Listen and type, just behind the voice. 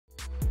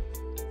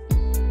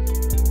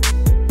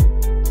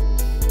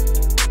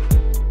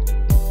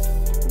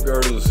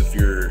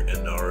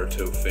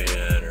Naruto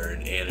fan or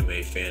an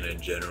anime fan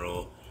in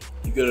general,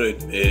 you gotta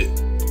admit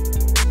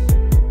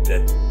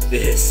that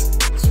this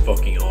is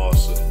fucking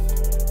awesome.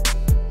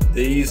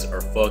 These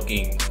are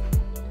fucking...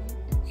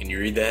 Can you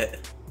read that?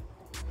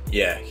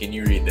 Yeah, can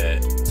you read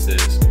that? It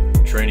says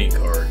training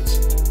cards.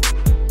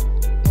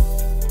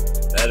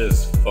 That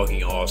is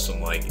fucking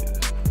awesome. Like,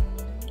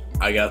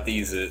 I got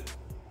these at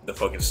the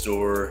fucking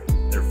store.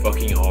 They're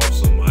fucking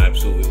awesome. I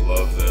absolutely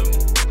love them.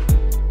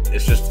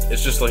 It's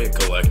just like a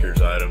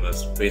collector's item.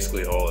 That's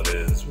basically all it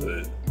is.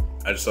 But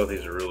I just thought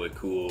these are really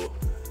cool.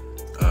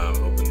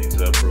 Open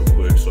these up real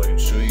quick so I can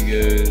show you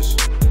guys.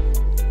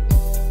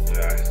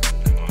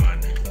 Come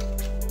on.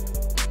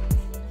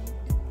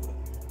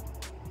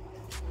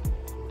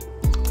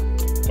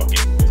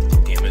 Fucking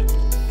damn it.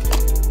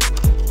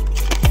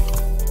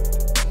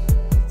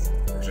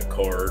 There's a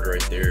card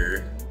right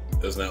there.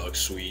 Doesn't that look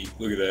sweet?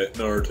 Look at that,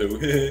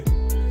 Naruto.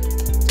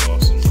 It's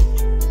awesome.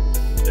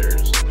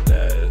 There's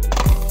that.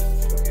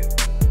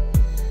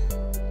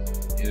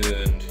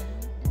 And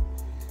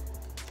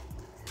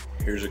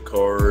here's a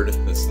card.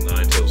 That's the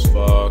Nine-Tails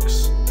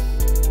Fox.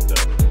 The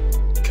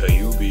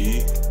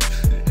Kyuubi.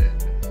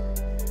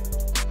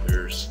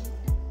 There's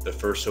the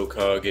first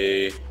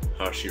Hokage,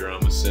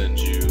 Hashirama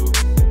Senju,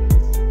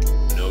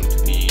 known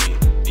to be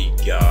the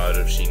god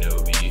of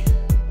shinobi.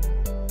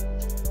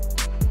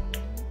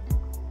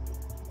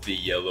 The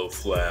yellow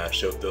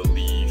flash of the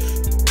leaf,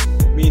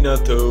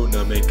 Minato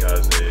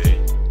Namikaze,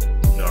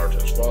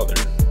 Naruto's father.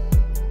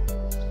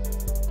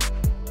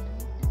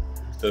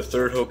 The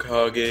third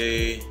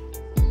Hokage,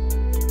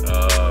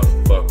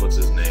 what's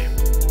his name?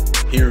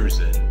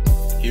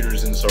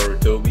 Hiruzen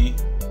Sarutobi.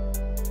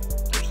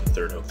 There's the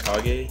third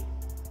Hokage.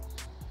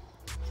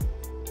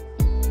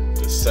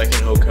 The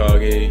second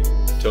Hokage,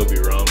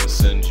 Tobirama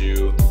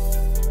Senju.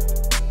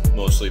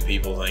 Mostly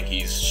people think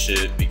he's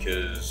shit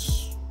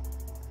because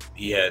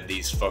he had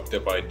these fucked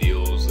up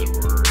ideals that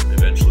were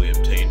eventually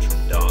obtained from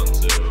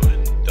Danzo,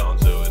 and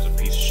Danzo is a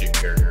piece of shit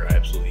character. I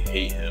absolutely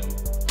hate him.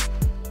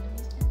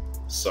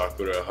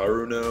 Sakura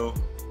Haruno.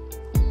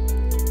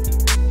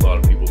 A lot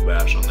of people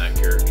bash on that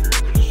character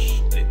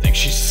because they think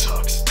she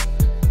sucks.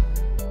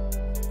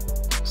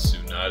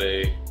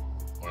 Tsunade,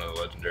 one of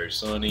the legendary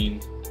Sannin.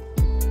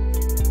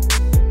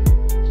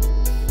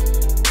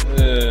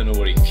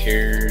 Nobody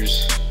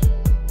cares.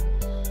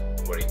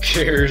 Nobody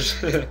cares.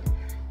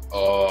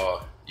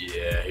 Oh,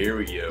 yeah, here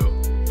we go.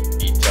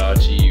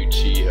 Itachi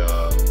Uchiha.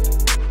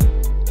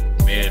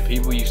 Man,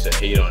 people used to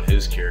hate on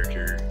his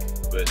character,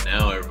 but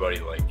now everybody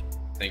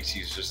thinks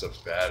he's just a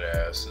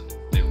badass, and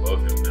they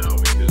love him now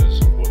because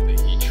of what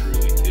he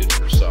truly did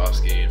for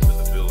Sasuke and for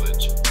the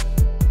village.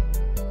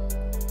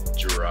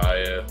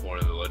 Jiraiya, one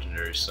of the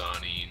legendary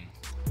Sannin.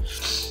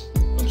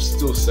 I'm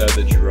still sad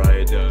that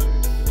Jiraiya died.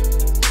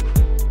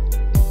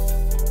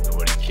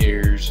 Nobody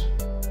cares.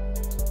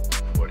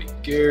 Nobody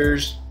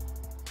cares.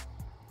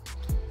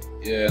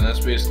 Yeah, and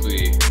that's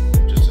basically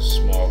just a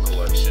small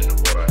collection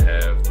of what I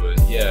have, but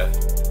yeah,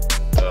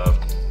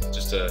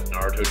 just a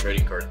Naruto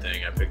trading card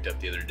thing I picked up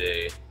the other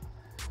day.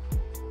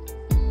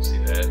 See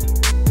that?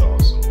 It's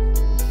awesome.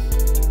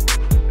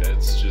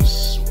 That's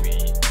just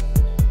sweet.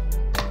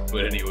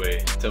 But anyway,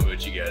 tell me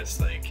what you guys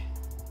think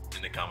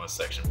in the comment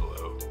section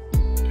below.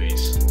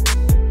 Peace.